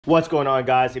What's going on,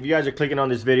 guys? If you guys are clicking on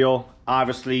this video,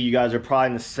 obviously you guys are probably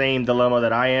in the same dilemma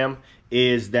that I am,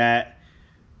 is that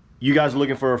you guys are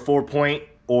looking for a 4-point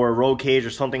or a roll cage or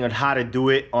something on how to do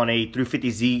it on a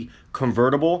 350Z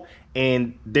convertible,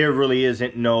 and there really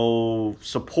isn't no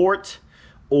support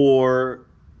or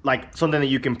like something that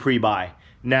you can pre-buy.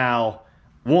 Now,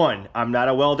 one, I'm not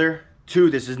a welder.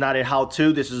 Two, this is not a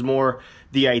how-to. This is more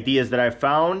the ideas that I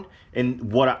found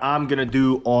and what I'm gonna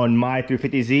do on my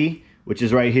 350Z, which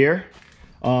is right here.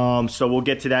 So we'll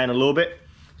get to that in a little bit.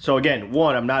 So again,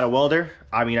 one, I'm not a welder.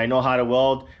 I mean, I know how to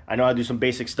weld. I know how to do some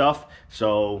basic stuff.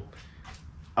 So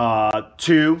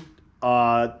two,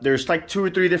 there's like 2 or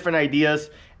 3 different ideas,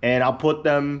 and I'll put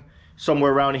them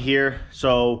somewhere around here.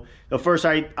 So the first,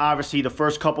 obviously the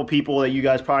first couple people that you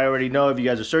guys probably already know if you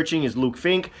guys are searching is Luke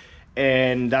Fink,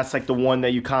 and that's like the one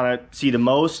that you kind of see the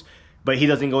most, but he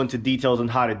doesn't go into details on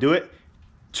how to do it.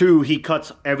 Two, he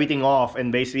cuts everything off and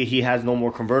basically he has no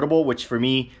more convertible, which for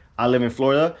me, I live in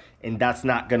Florida and that's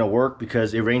not gonna work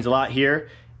because it rains a lot here,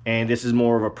 and this is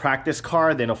more of a practice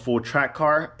car than a full track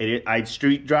car. I'd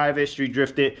street drive it, street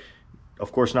drift it,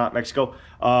 of course not Mexico.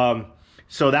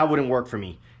 So that wouldn't work for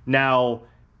me. Now,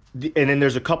 and then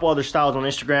there's a couple other styles on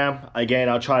Instagram. Again,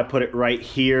 I'll try to put it right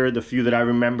here, the few that I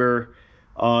remember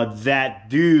that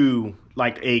do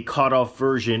like a cut-off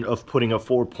version of putting a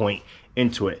 4-point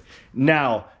into it.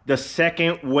 Now, the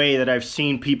second way that I've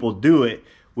seen people do it,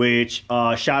 which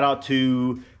shout out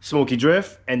to Smoky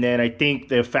Drift, and then I think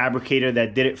the fabricator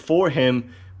that did it for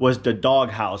him was the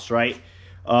Doghouse, right?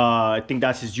 I think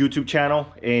that's his YouTube channel,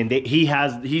 and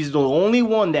he's the only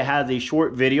one that has a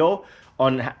short video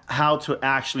on how to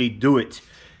actually do it,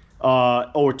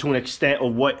 or to an extent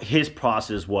of what his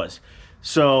process was.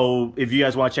 So if you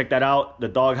guys want to check that out, the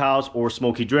Doghouse or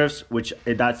Smoky Drifts, which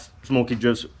that's Smoky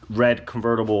Drifts red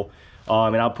convertible,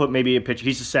 and I'll put maybe a picture.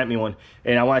 He just sent me one,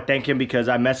 and I want to thank him because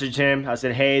I messaged him. I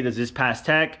said, hey, does this pass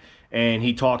tech? And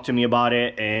he talked to me about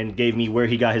it and gave me where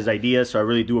he got his ideas, so I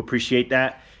really do appreciate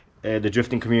that. The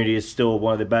drifting community is still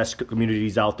one of the best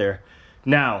communities out there.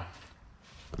 Now,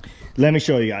 let me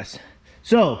show you guys.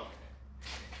 So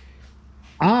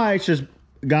I just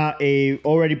got a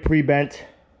already pre-bent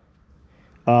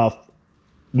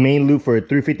main loop for a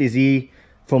 350Z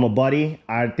from a buddy.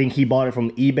 I think he bought it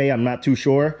from eBay. I'm not too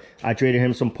sure. I traded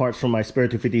him some parts from my spare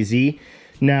 250Z.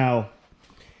 Now,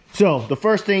 so the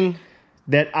first thing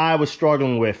that I was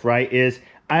struggling with, right, is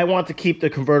I want to keep the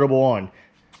convertible on.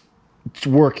 It's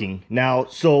working. Now,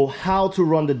 so how to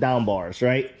run the down bars,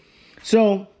 right?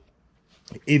 So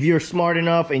if you're smart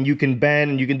enough and you can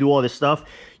bend and you can do all this stuff,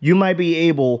 you might be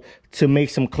able to make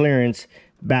some clearance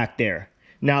back there.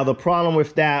 Now, the problem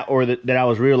with that, or that I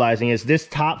was realizing, is this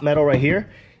top metal right here,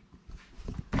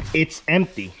 it's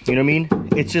empty. You know what I mean?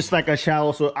 It's just like a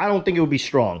shallow, so I don't think it would be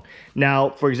strong.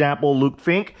 Now, for example, Luke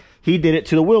Fink, he did it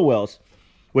to the wheel wells,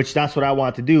 which that's what I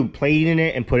want to do, plate in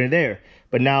it and put it there.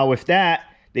 But now with that,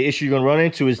 the issue you're gonna run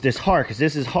into is this hard, because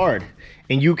this is hard,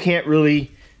 and you can't really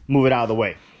move it out of the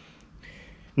way.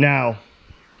 Now,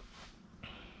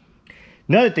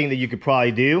 another thing that you could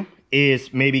probably do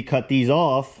is maybe cut these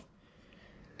off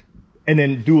and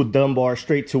then do a dunbar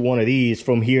straight to one of these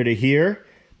from here to here.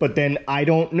 But then I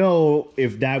don't know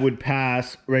if that would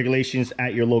pass regulations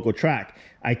at your local track.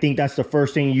 I think that's the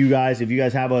first thing you guys, if you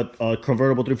guys have a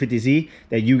convertible 350Z,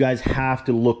 that you guys have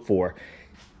to look for.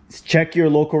 Check your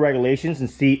local regulations and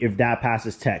see if that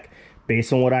passes tech.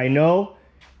 Based on what I know,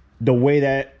 the way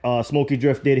that Smoky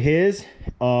Drift did his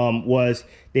was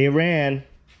they ran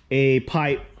a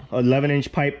pipe,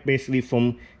 11-inch pipe, basically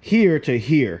from here to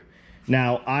here.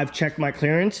 Now, I've checked my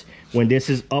clearance when this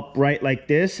is upright like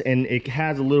this, and it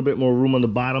has a little bit more room on the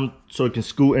bottom so it can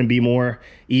scoot and be more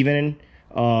even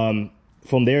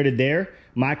from there to there.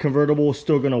 My convertible is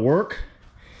still gonna work.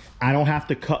 I don't have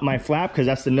to cut my flap, because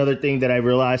that's another thing that I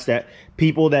realized, that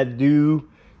people that do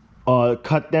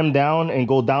cut them down and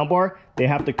go down bar, they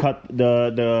have to cut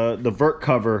the vert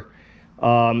cover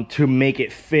to make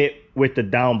it fit with the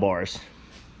down bars.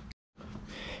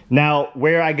 Now,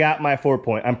 where I got my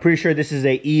 4-point, I'm pretty sure this is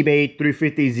a eBay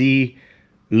 350Z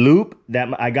loop that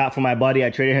I got from my buddy. I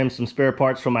traded him some spare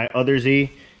parts from my other Z,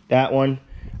 that one,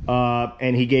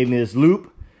 and he gave me this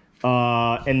loop.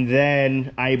 And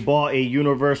then I bought a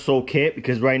universal kit,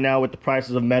 because right now with the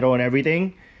prices of metal and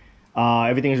everything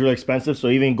is really expensive. So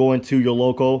even going to your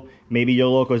local, maybe your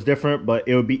local is different, but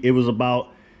it was about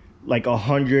like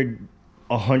 100,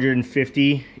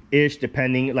 150-ish,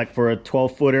 depending, like for a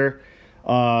 12-footer.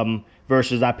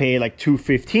 Versus I paid like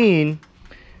 $215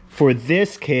 for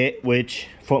this kit, which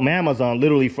from Amazon,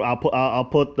 literally. I'll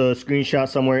put the screenshot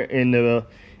somewhere in the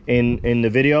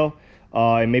video,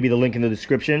 and maybe the link in the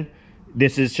description.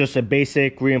 This is just a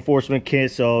basic reinforcement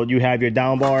kit. So you have your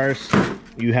down bars,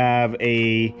 you have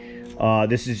a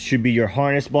should be your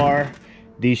harness bar,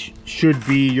 these should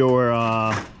be your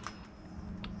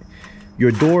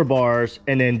door bars,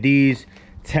 and then these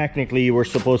technically were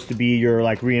supposed to be your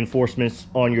like reinforcements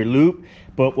on your loop.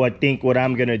 But what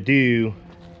I'm gonna do,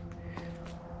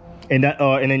 and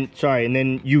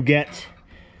then you get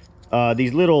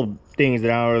these little things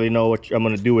that I don't really know what I'm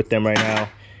gonna do with them right now,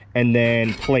 and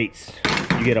then plates.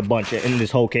 You get a bunch in this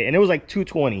whole kit, and it was like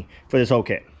 $220 for this whole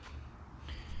kit.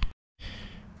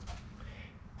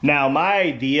 Now my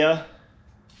idea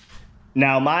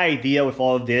with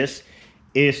all of this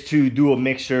is to do a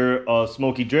mixture of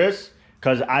smoky drifts,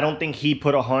 because I don't think he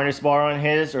put a harness bar on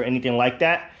his or anything like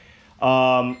that.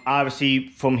 Obviously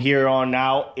from here on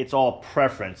out, it's all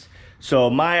preference.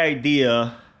 So my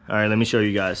idea, all right, let me show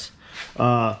you guys.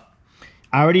 I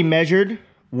already measured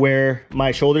where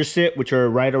my shoulders sit, which are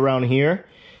right around here.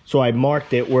 So I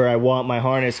marked it where I want my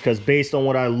harness, because based on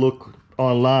what I look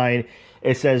online,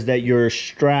 it says that your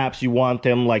straps, you want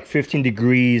them like 15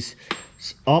 degrees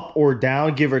up or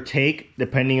down, give or take,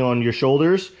 depending on your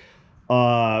shoulders,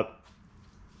 from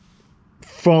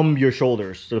your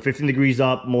shoulders. So 15 degrees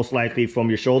up, most likely from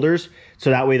your shoulders. So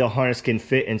that way the harness can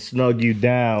fit and snug you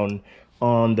down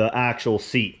on the actual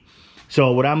seat.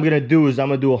 So what I'm gonna do is I'm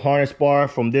gonna do a harness bar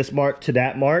from this mark to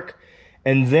that mark.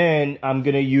 And then I'm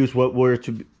gonna use what were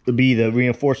to be the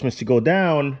reinforcements to go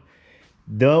down.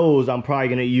 Those I'm probably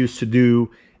gonna use to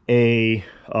do a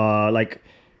like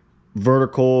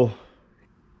vertical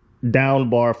down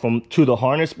bar to the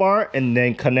harness bar, and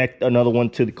then connect another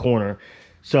one to the corner.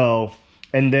 So,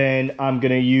 and then I'm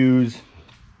gonna use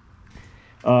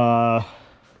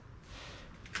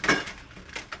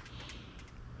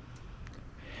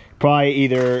probably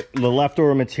either the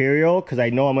leftover material, because I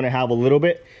know I'm gonna have a little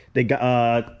bit. The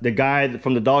guy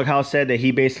from the doghouse said that he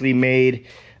basically made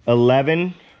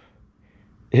 11.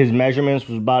 His measurements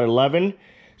was about 11.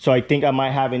 So I think I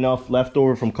might have enough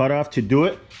leftover from cutoff to do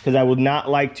it, because I would not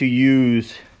like to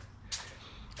use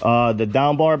the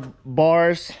down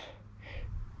bars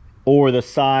or the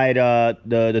side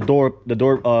the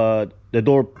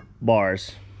door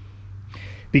bars,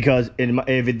 because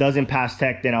if it doesn't pass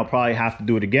tech, then I'll probably have to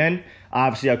do it again.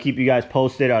 Obviously I'll keep you guys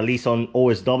posted, at least on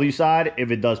OSW side, if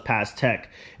it does pass tech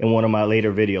in one of my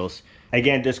later videos.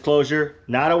 Again, disclosure,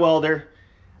 not a welder.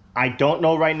 I don't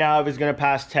know right now if it's gonna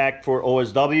pass tech for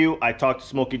OSW. I talked to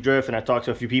Smoky Drift and I talked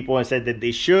to a few people and said that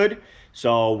they should.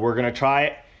 So we're gonna try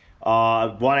it.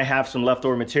 One, I have some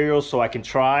leftover materials so I can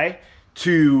try.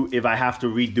 Two, if I have to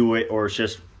redo it or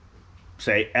just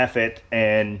say F it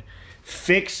and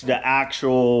fix the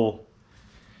actual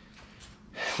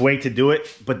way to do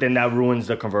it, but then that ruins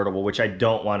the convertible, which I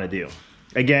don't wanna do.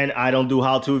 Again, I don't do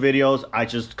how-to videos. I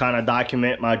just kind of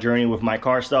document my journey with my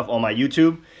car stuff on my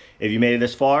YouTube. If you made it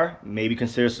this far, maybe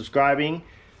consider subscribing.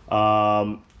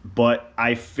 But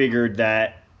I figured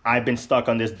that I've been stuck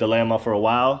on this dilemma for a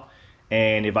while,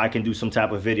 and if I can do some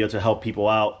type of video to help people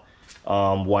out,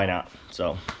 why not?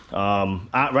 So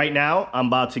right now, I'm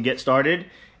about to get started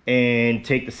and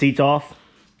take the seats off,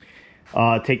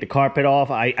 take the carpet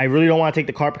off. I really don't want to take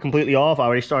the carpet completely off. I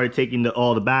already started taking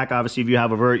all the back. Obviously, if you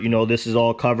have a vert, you know this is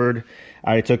all covered. I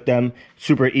already took them.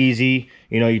 Super easy.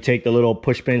 You know, you take the little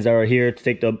push pins that are here to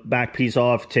take the back piece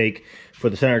off. Take for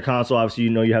the center console, obviously,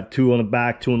 you know you have 2 on the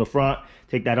back, 2 on the front.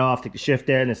 Take that off, take the shift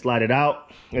there, and then slide it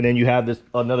out. And then you have this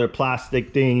another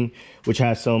plastic thing which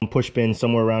has some push pins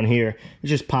somewhere around here. You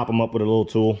just pop them up with a little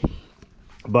tool.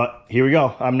 But here we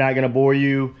go. I'm not gonna bore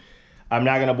you. I'm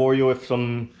not gonna bore you with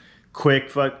some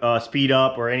quick speed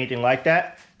up or anything like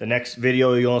that. The next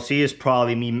video you're gonna see is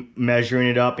probably me measuring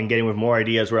it up and getting with more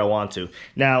ideas where I want to.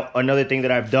 Now, another thing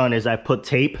that I've done is I put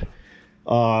tape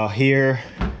here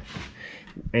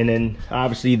and then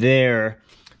obviously there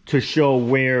to show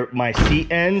where my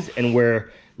seat ends and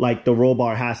where like the roll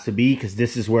bar has to be, because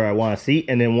this is where I want to seat.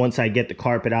 And then once I get the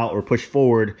carpet out or push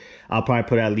forward, I'll probably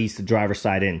put at least the driver's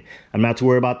side in. I'm not too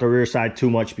worried about the rear side too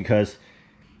much, because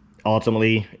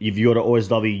ultimately, if you go to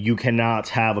OSW, you cannot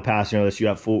have a passenger unless you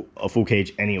have a full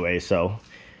cage anyway. So,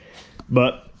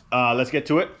 but let's get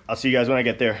to it. I'll see you guys when I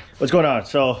get there. What's going on?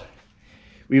 So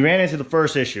we ran into the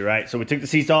first issue, right? So we took the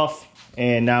seats off,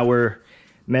 and now we're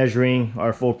measuring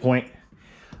our 4 point.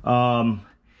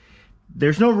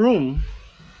 There's no room.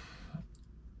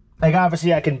 Like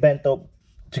obviously, I can bend up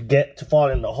to fall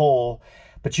in the hole,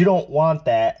 but you don't want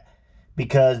that,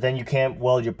 because then you can't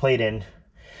weld your plate in.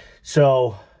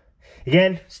 So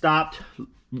again, stopped,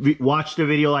 watched the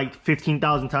video like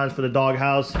 15,000 times for the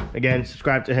doghouse. Again,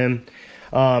 subscribe to him.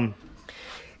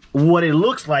 what it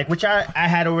looks like, which I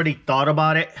had already thought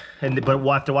about it, but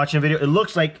after watching the video, it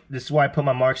looks like, this is why I put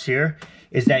my marks here,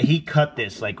 is that he cut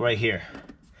this like right here.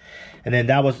 And then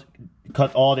that was,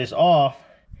 cut all this off,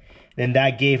 then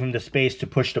that gave him the space to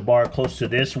push the bar close to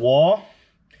this wall,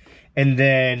 and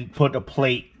then put a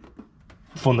plate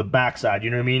from the backside, you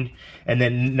know what I mean? And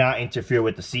then not interfere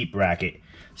with the seat bracket.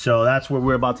 So that's what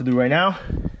we're about to do right now.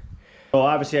 So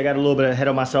obviously I got a little bit ahead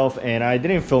of myself and I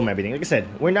didn't film everything. Like I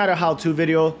said, we're not a how-to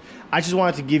video. I just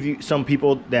wanted to give you some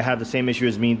people that have the same issue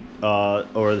as me,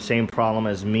 or the same problem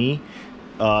as me,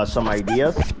 some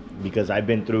ideas, because I've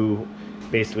been through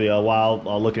basically a while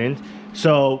looking in.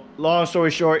 So long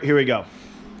story short, here we go.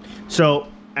 So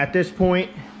at this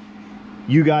point,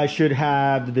 you guys should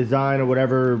have the design or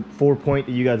whatever 4-point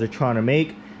that you guys are trying to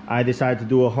make. I decided to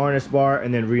do a harness bar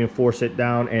and then reinforce it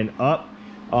down and up.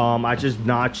 I just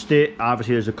notched it.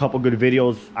 Obviously, there's a couple good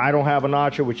videos. I don't have a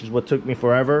notcher, which is what took me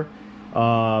forever. There's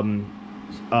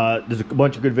a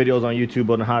bunch of good videos on YouTube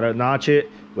on how to notch it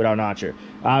without notcher.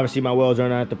 Obviously, my welds are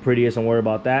not the prettiest, and worry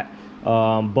about that.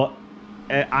 But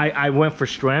I went for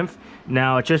strength.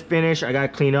 Now, it just finished. I got to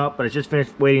clean up, but I just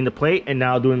finished weighting the plate and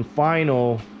now doing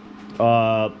final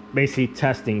basically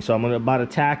testing. So I'm about to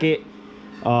tack it.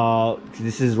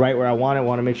 This is right where I want it. I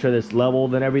want to make sure that it's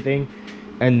leveled and everything.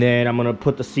 And then I'm gonna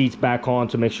put the seats back on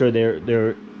to make sure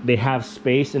they have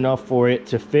space enough for it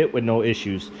to fit with no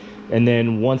issues. And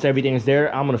then once everything is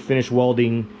there, I'm gonna finish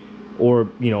welding, or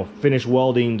finish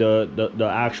welding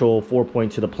the actual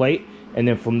 4-point to the plate. And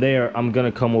then from there, I'm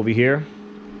gonna come over here,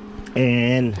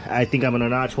 and I think I'm gonna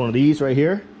notch one of these right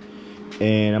here,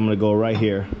 and I'm gonna go right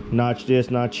here, notch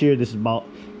this, notch here. This is about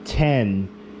 10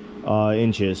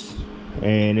 inches,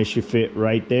 and it should fit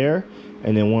right there.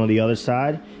 And then one on the other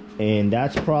side. And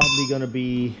that's probably gonna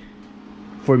be,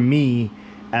 for me,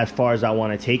 as far as I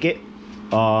want to take it.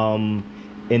 And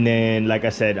then, like I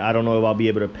said, I don't know if I'll be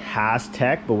able to pass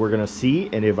tech, but we're gonna see.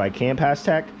 And if I can pass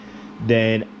tech,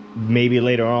 then maybe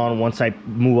later on, once I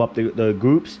move up the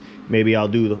groups, maybe I'll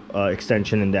do the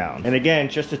extension and down. And again,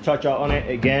 just to touch on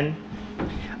it again,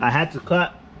 I had to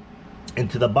cut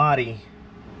into the body,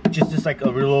 just like a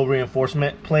little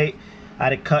reinforcement plate. I had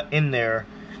to cut in there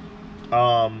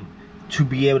to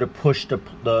be able to push the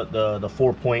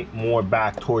 4-point more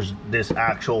back towards this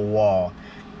actual wall.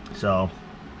 So,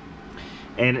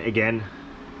 and again,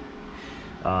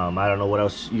 I don't know what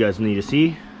else you guys need to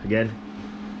see. Again,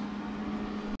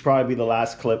 probably be the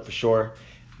last clip for sure.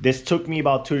 This took me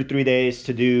about 2 to 3 days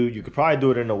to do. You could probably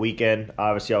do it in a weekend.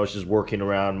 Obviously, I was just working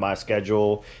around my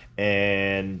schedule,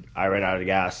 and I ran out of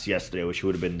gas yesterday, which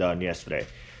would have been done yesterday.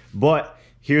 But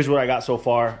here's what I got so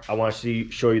far. I want to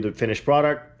show you the finished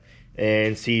product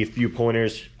and see a few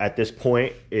pointers at this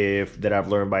point that I've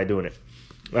learned by doing it.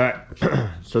 All right,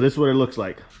 so this is what it looks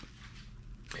like.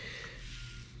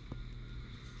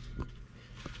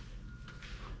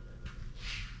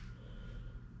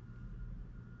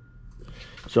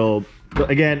 So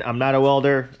again, I'm not a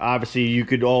welder. Obviously, you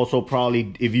could also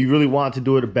probably, if you really want to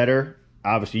do it better,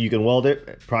 obviously you can weld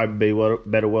it. Probably be a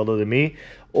better welder than me.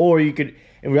 Or you could,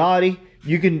 in reality,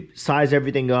 you can size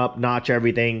everything up, notch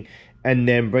everything, and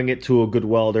then bring it to a good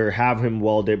welder, have him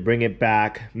weld it, bring it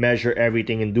back, measure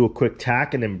everything, and do a quick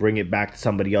tack, and then bring it back to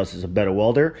somebody else as a better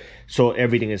welder. So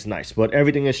everything is nice, but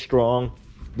everything is strong.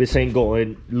 This ain't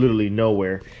going literally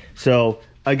nowhere. So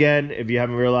again, if you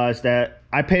haven't realized that,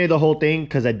 I painted the whole thing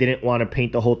because I didn't want to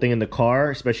paint the whole thing in the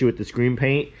car, especially with the screen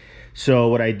paint. So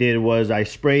what I did was I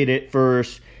sprayed it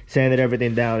first, sanded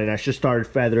everything down, and I just started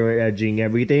feather edging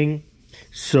everything.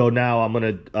 So now I'm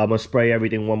gonna spray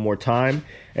everything one more time,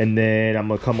 and then I'm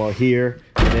gonna come out here,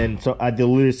 and then so I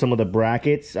deleted some of the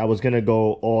brackets. I was gonna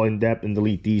go all in depth and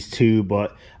delete these two,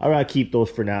 but I gotta keep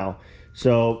those for now.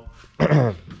 So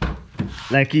like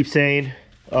I keep saying,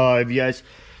 if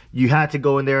you had to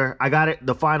go in there, I got it.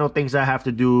 The final things I have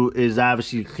to do is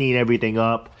obviously clean everything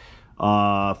up,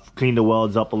 clean the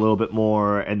welds up a little bit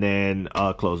more, and then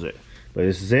close it. But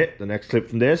this is it, the next clip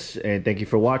from this, and thank you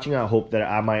for watching. I hope that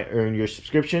I might earn your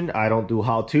subscription. I don't do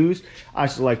how-tos. I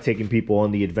just like taking people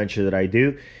on the adventure that I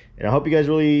do. And I hope you guys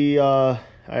really,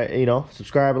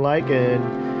 subscribe and like,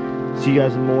 and see you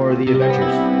guys in more of the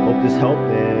adventures. Hope this helped,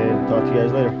 and talk to you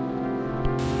guys later.